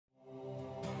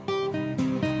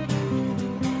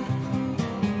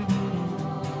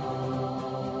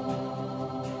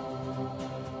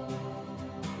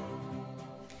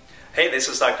Hey, this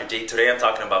is Dr. D. Today I'm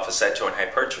talking about facet joint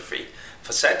hypertrophy.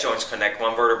 Facet joints connect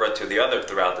one vertebra to the other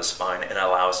throughout the spine and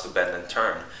allow us to bend and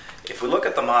turn. If we look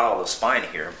at the model of the spine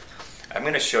here, I'm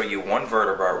going to show you one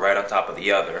vertebra right on top of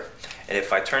the other. And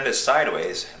if I turn this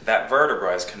sideways, that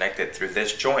vertebra is connected through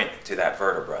this joint to that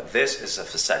vertebra. This is a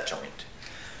facet joint.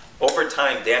 Over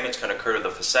time, damage can occur to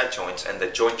the facet joints and the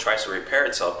joint tries to repair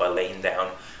itself by laying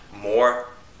down more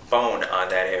bone on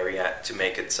that area to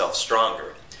make itself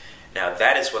stronger. Now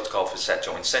that is what's called facet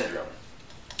joint syndrome.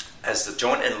 As the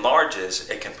joint enlarges,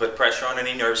 it can put pressure on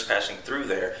any nerves passing through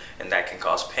there, and that can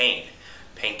cause pain.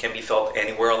 Pain can be felt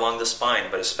anywhere along the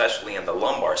spine, but especially in the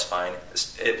lumbar spine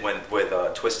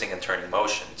with twisting and turning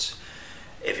motions.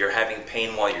 If you're having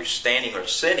pain while you're standing or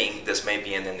sitting, this may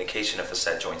be an indication of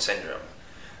facet joint syndrome.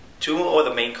 Two of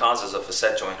the main causes of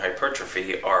facet joint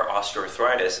hypertrophy are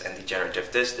osteoarthritis and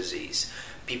degenerative disc disease.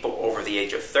 People over the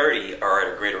age of 30 are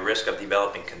at a greater risk of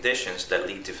developing conditions that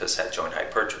lead to facet joint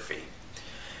hypertrophy.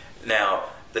 Now,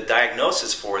 the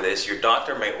diagnosis for this, your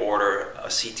doctor may order a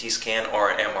CT scan or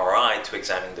an MRI to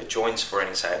examine the joints for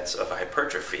any signs of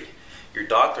hypertrophy. Your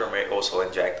doctor may also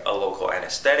inject a local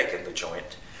anesthetic in the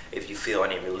joint. If you feel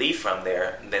any relief from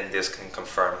there, then this can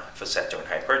confirm facet joint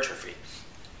hypertrophy.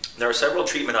 There are several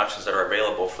treatment options that are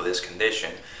available for this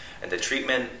condition, and the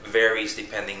treatment varies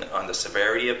depending on the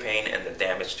severity of pain and the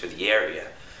damage to the area.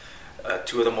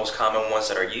 Two of the most common ones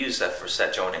that are used are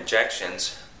facet joint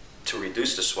injections to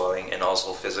reduce the swelling, and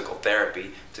also physical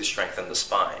therapy to strengthen the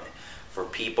spine. For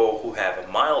people who have a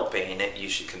mild pain, you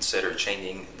should consider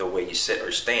changing the way you sit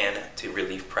or stand to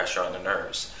relieve pressure on the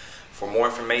nerves. For more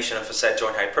information on facet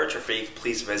joint hypertrophy,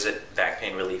 please visit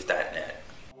backpainrelief.net.